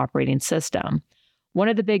different operating system. One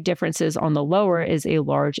of the big differences on the lower is a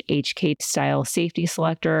large HK-style safety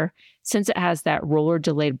selector. Since it has that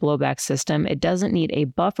roller-delayed blowback system, it doesn't need a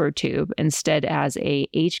buffer tube. Instead, it has a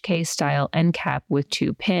HK-style end cap with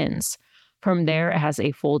 2 pins. From there, it has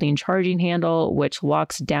a folding charging handle, which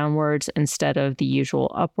locks downwards instead of the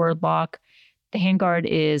usual upward lock. The handguard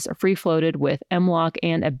is free-floated with M-lock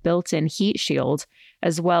and a built-in heat shield,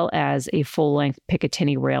 as well as a full-length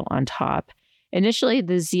Picatinny rail on top. Initially,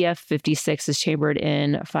 the ZF56 is chambered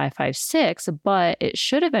in 5.56, but it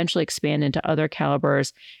should eventually expand into other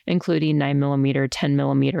calibers, including 9mm,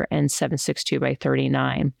 10mm, and 7.62 by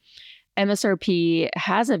 39. MSRP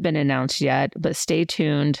hasn't been announced yet, but stay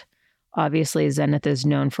tuned. Obviously, Zenith is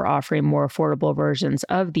known for offering more affordable versions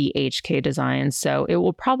of the HK designs, so it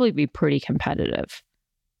will probably be pretty competitive.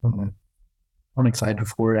 I'm excited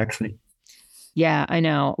for it, actually. Yeah, I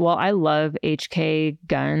know. Well, I love HK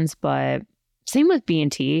guns, but same with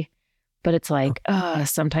B&T. But it's like,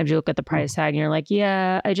 sometimes you look at the price tag and you're like,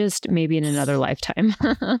 yeah, I just maybe in another lifetime.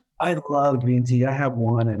 I love B&T. I have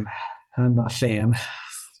one, and I'm a fan.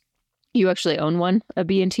 You actually own one, a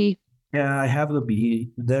B&T? Yeah, I have the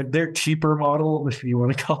their cheaper model, if you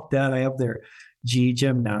want to call it that. I have their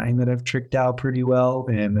Gem 9 that I've tricked out pretty well,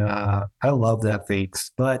 and I love that thing.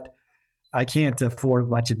 But I can't afford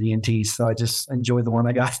much of B&T, so I just enjoy the one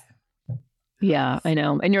I got. Yeah, I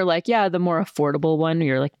know. And you're like, yeah, the more affordable one.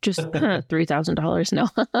 You're like, just $3,000. No,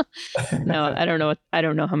 no, I don't know. I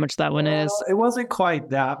don't know how much that one is. It wasn't quite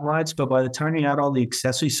that much, but by the time you add all the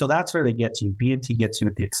accessories, so that's where they get you. B&T gets you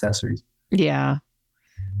with the accessories. Yeah.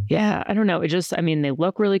 Yeah, I don't know. It just, I mean, they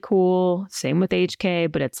look really cool. Same with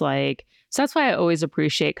HK, but it's like, so that's why I always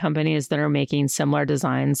appreciate companies that are making similar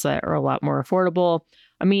designs that are a lot more affordable.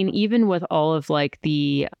 I mean, even with all of like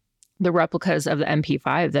the replicas of the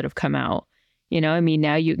MP5 that have come out, you know, I mean,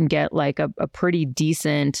 now you can get like a pretty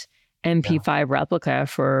decent MP5 replica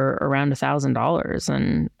for around $1,000.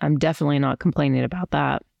 And I'm definitely not complaining about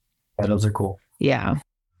that. Yeah, those are cool. Yeah.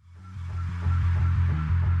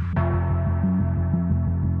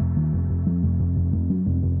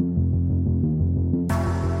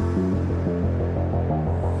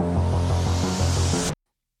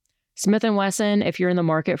 Smith & Wesson, if you're in the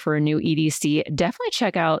market for a new EDC, definitely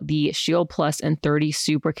check out the Shield Plus and 30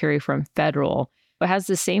 Super Carry from Federal. It has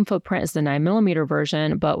the same footprint as the 9mm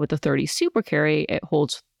version, but with the 30 Super Carry, it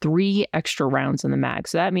holds 3 extra rounds in the mag.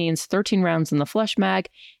 So that means 13 rounds in the flush mag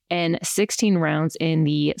and 16 rounds in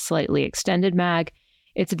the slightly extended mag.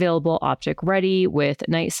 It's available optic ready with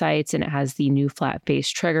night sights, and it has the new flat face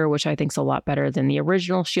trigger, which I think is a lot better than the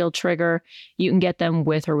original Shield trigger. You can get them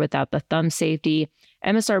with or without the thumb safety.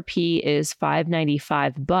 MSRP is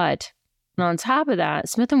 $595, but on top of that,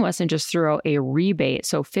 Smith & Wesson just threw out a rebate,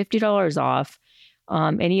 so $50 off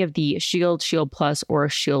any of the Shield, Shield Plus, or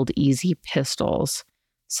Shield Easy pistols.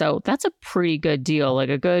 So that's a pretty good deal, like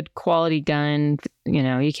a good quality gun. You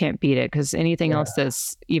know, you can't beat it because anything else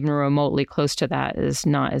that's even remotely close to that is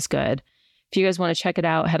not as good. If you guys want to check it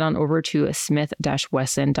out, head on over to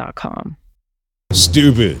smith-wesson.com.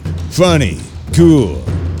 Stupid, funny, cool,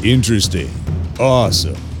 interesting,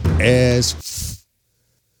 awesome,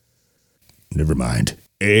 never mind.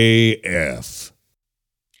 AF.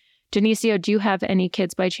 Donicio, do you have any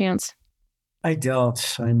kids by chance? I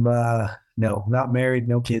don't. I'm no, not married,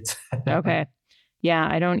 no kids. Okay. Yeah,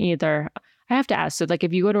 I don't either. I have to ask, so like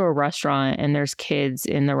if you go to a restaurant and there's kids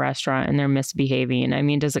in the restaurant and they're misbehaving, I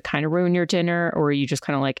mean, does it kind of ruin your dinner, or are you just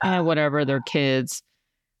kind of like, whatever, they're kids?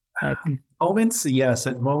 Moments, yes.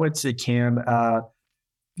 At moments it can.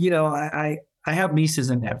 You know, I have nieces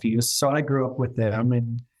and nephews, so I grew up with them,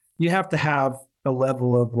 and you have to have a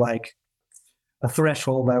level of like a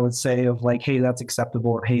threshold, I would say, of like, hey, that's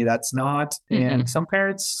acceptable, or hey, that's not. Mm-hmm. And some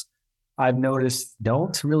parents, I've noticed,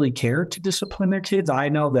 don't really care to discipline their kids. I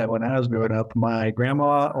know that when I was growing up, my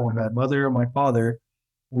grandma or my mother or my father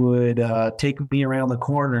would take me around the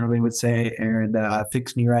corner, they would say, and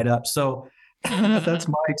fix me right up. So that's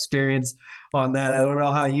my experience on that. I don't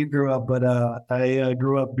know how you grew up, but I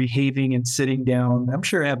grew up behaving and sitting down. I'm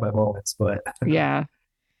sure I had my moments, but yeah.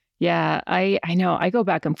 Yeah, I know. I go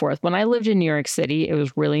back and forth. When I lived in New York City, it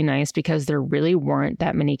was really nice because there really weren't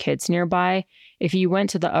that many kids nearby. If you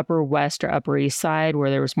went to the Upper West or Upper East Side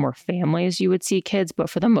where there was more families, you would see kids.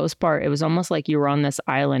 But for the most part, it was almost like you were on this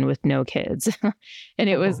island with no kids. And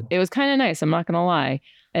it was kind of nice. I'm not going to lie.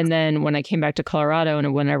 And then when I came back to Colorado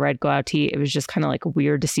and whenever I'd go out to eat, it was just kind of like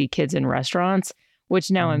weird to see kids in restaurants,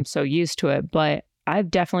 which now I'm so used to it. But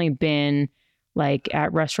I've definitely been like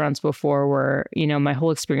at restaurants before where, you know, my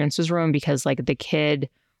whole experience was ruined because like the kid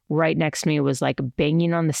right next to me was like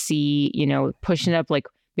banging on the seat, you know, pushing up, like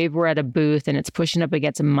maybe we're at a booth and it's pushing up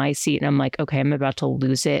against my seat and I'm like, okay, I'm about to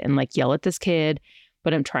lose it and like yell at this kid,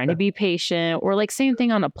 but I'm trying to be patient. Or like same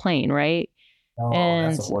thing on a plane, right? Oh,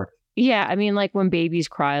 And that's a work. yeah, I mean, like when babies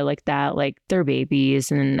cry like that, like they're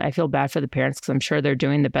babies, and I feel bad for the parents because I'm sure they're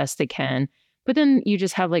doing the best they can. But then you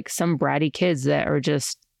just have like some bratty kids that are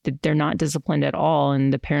just, they're not disciplined at all,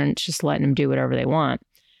 and the parents just letting them do whatever they want.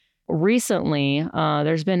 Recently,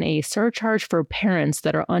 there's been a surcharge for parents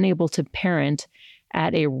that are unable to parent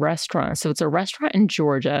at a restaurant. So it's a restaurant in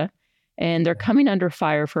Georgia, and they're coming under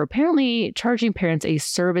fire for apparently charging parents a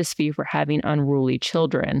service fee for having unruly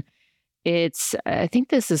children. I think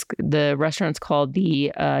the restaurant's called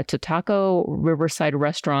the Totako Riverside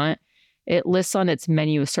Restaurant. It lists on its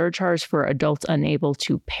menu a surcharge for adults unable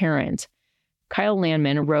to parent. Kyle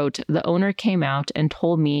Landman wrote, "The owner came out and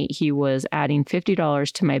told me he was adding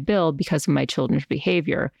 $50 to my bill because of my children's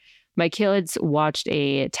behavior. My kids watched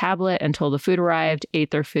a tablet until the food arrived,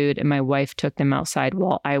 ate their food, and my wife took them outside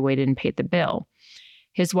while I waited and paid the bill."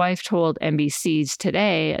 His wife told NBC's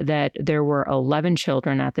Today that there were 11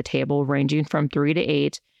 children at the table, ranging from 3 to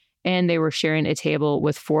 8, and they were sharing a table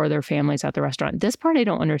with 4 of their families at the restaurant. This part I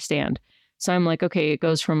don't understand. So I'm like, okay, it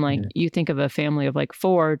goes from like, you think of a family of like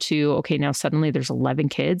 4 to, okay, now suddenly there's 11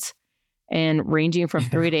 kids, and ranging from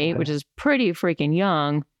 3 to 8, which is pretty freaking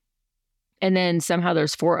young. And then somehow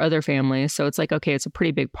there's 4 other families. So it's like, okay, it's a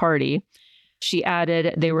pretty big party. She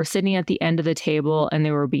added, "They were sitting at the end of the table and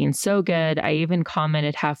they were being so good. I even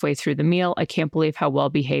commented halfway through the meal, I can't believe how well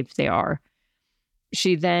behaved they are."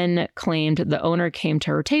 She then claimed the owner came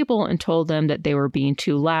to her table and told them that they were being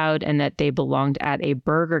too loud and that they belonged at a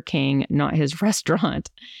Burger King, not his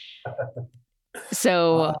restaurant.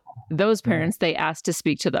 So those parents, they asked to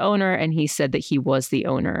speak to the owner, and he said that he was the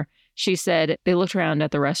owner. She said they looked around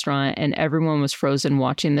at the restaurant and everyone was frozen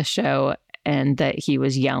watching the show and that he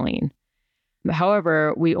was yelling.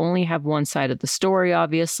 However, we only have one side of the story,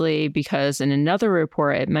 obviously, because in another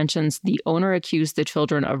report, it mentions the owner accused the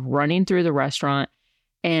children of running through the restaurant,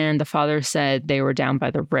 and the father said they were down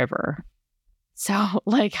by the river. So,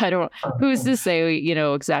 like, who's to say,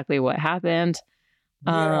 exactly what happened?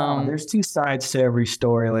 Yeah, there's 2 sides to every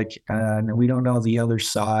story. Like, we don't know the other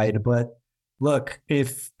side, but look,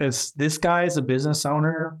 if this guy is a business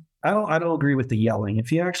owner, I don't agree with the yelling.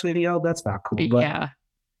 If you actually yell, that's not cool. But yeah.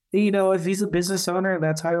 If he's a business owner and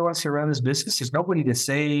that's how he wants to run his business, there's nobody to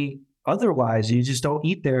say otherwise. You just don't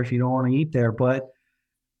eat there if you don't want to eat there. But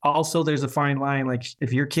also there's a fine line. Like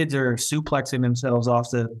if your kids are suplexing themselves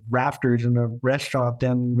off the rafters in a restaurant,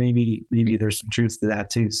 then maybe there's some truth to that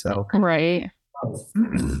too. So right.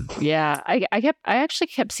 Yeah. I actually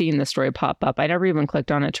kept seeing the story pop up. I never even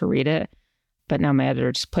clicked on it to read it, but now my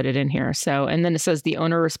editor just put it in here. So, and then it says the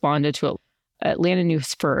owner responded to Atlanta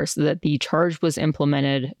News First that the charge was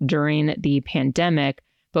implemented during the pandemic,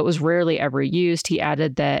 but was rarely ever used. He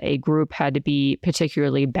added that a group had to be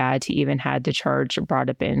particularly bad to even had the charge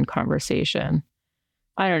brought up in conversation.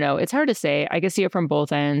 I don't know. It's hard to say. I can see it from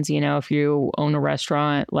both ends. If you own a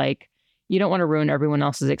restaurant, like you don't want to ruin everyone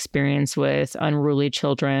else's experience with unruly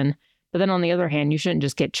children. But then on the other hand, you shouldn't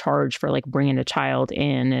just get charged for like bringing a child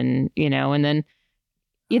in and then,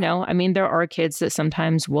 I mean, there are kids that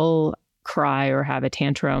sometimes will cry or have a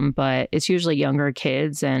tantrum, but it's usually younger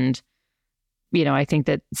kids. And, I think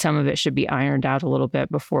that some of it should be ironed out a little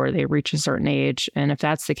bit before they reach a certain age. And if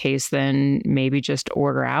that's the case, then maybe just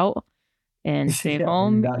order out and stay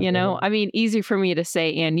home. I mean, easy for me to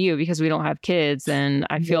say and you because we don't have kids, and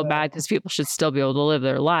I feel bad because people should still be able to live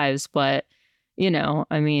their lives. But,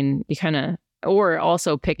 I mean, you kind of, or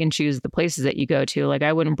also pick and choose the places that you go to. Like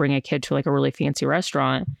I wouldn't bring a kid to like a really fancy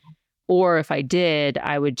restaurant. Or if I did,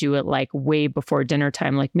 I would do it like way before dinner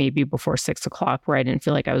time, like maybe before 6 o'clock, where I didn't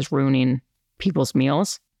feel like I was ruining people's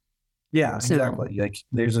meals. Yeah, exactly. Like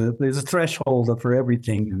there's a threshold for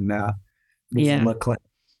everything, and it look like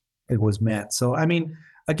it was met. So I mean,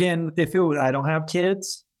 again, I don't have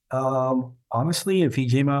kids. Honestly, if he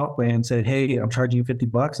came out and said, "Hey, I'm charging you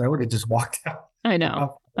 $50," I would have just walked out. I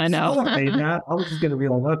know. I was just gonna be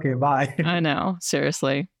like, "Okay, bye." I know.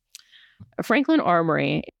 Seriously, Franklin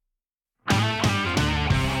Armory.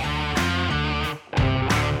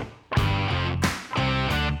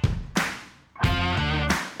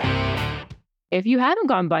 If you haven't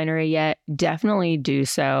gone binary yet, definitely do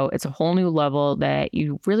so. It's a whole new level that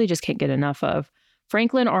you really just can't get enough of.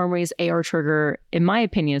 Franklin Armory's AR trigger, in my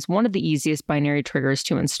opinion, is one of the easiest binary triggers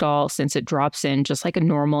to install since it drops in just like a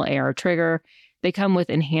normal AR trigger. They come with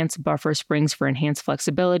enhanced buffer springs for enhanced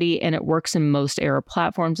flexibility, and it works in most AR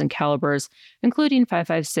platforms and calibers, including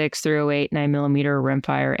 5.56, 308, 9mm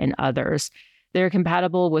rimfire, and others. They're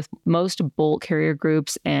compatible with most bolt carrier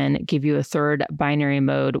groups and give you a third binary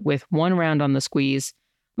mode with 1 round on the squeeze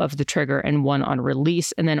of the trigger and 1 on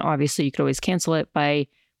release. And then obviously you could always cancel it by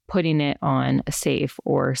putting it on a safe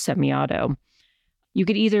or semi-auto. You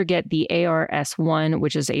could either get the ARS1,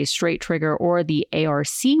 which is a straight trigger, or the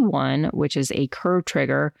ARC1, which is a curved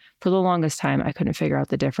trigger. For the longest time, I couldn't figure out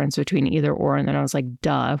the difference between either or. And then I was like,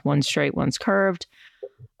 duh, one's straight, one's curved.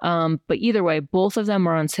 But either way, both of them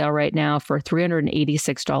are on sale right now for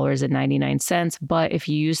 $386.99. But if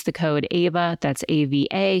you use the code AVA, that's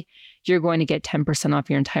AVA, you're going to get 10% off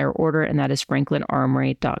your entire order, and that is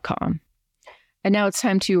franklinarmory.com. And now it's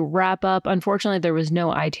time to wrap up. Unfortunately, there was no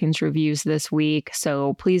iTunes reviews this week,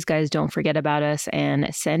 so please, guys, don't forget about us and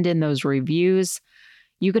send in those reviews.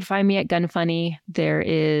 You could find me at Gun Funny. There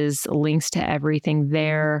is links to everything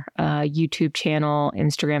there, YouTube channel,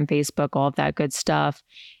 Instagram, Facebook, all of that good stuff.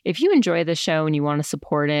 If you enjoy the show and you want to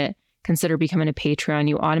support it, consider becoming a Patreon.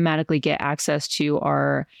 You automatically get access to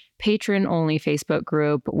our patron-only Facebook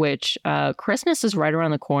group, which Christmas is right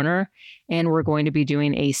around the corner, and we're going to be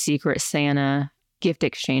doing a Secret Santa gift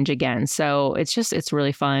exchange again. So it's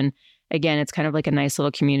really fun. Again, it's kind of like a nice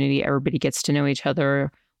little community. Everybody gets to know each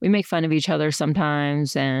other. We make fun of each other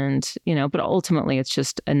sometimes, and, but ultimately it's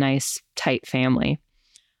just a nice, tight family.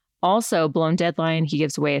 Also, Blown Deadline, he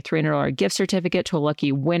gives away a $300 gift certificate to a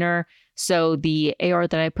lucky winner. So the AR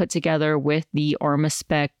that I put together with the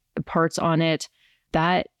Armaspec parts on it,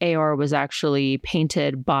 that AR was actually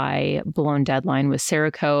painted by Blown Deadline with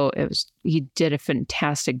Cerakote. He did a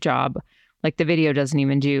fantastic job. Like, the video doesn't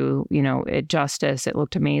even do, it justice. It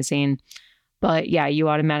looked amazing. But yeah, you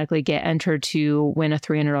automatically get entered to win a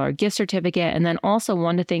 $300 gift certificate. And then also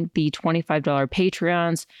want to thank the $25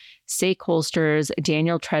 Patreons, Sake Holsters,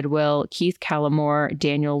 Daniel Treadwell, Keith Callamore,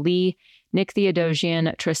 Daniel Lee, Nick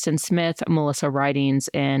Theodosian, Tristan Smith, Melissa Ridings,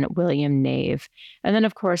 and William Nave. And then,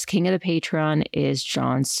 of course, King of the Patreon is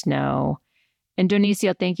Jon Snow. And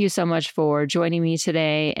Donicio, thank you so much for joining me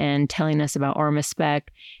today and telling us about Armaspec.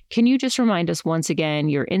 Can you just remind us once again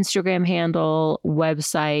your Instagram handle,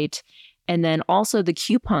 website, and then also the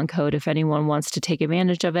coupon code if anyone wants to take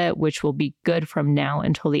advantage of it, which will be good from now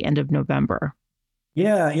until the end of November?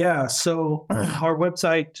 Yeah. So our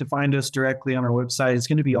website, to find us directly on our website, is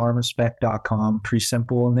going to be armaspec.com. Pretty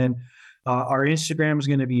simple. And then our Instagram is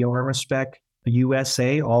going to be Armaspec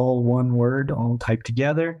USA, all one word, all typed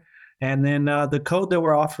together. And then the code that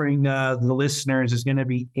we're offering the listeners is going to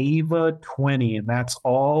be AVA20, and that's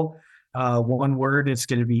all one word. It's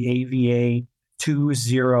going to be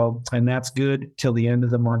AVA20, and that's good till the end of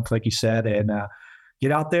the month, like you said. And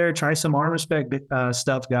get out there, try some Armaspec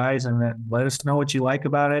stuff, guys, and then let us know what you like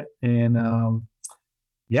about it. And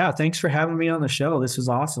thanks for having me on the show. This is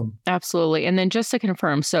awesome. Absolutely. And then just to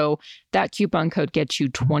confirm, so that coupon code gets you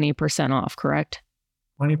 20% off, correct?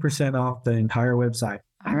 20% off the entire website.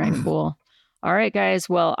 All right, cool. All right, guys.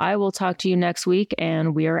 Well, I will talk to you next week,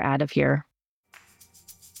 and we are out of here.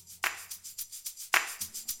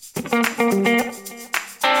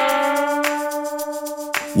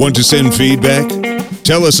 Want to send feedback?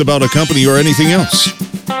 Tell us about a company or anything else.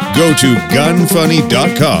 Go to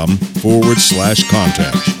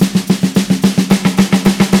gunfunny.com/contact.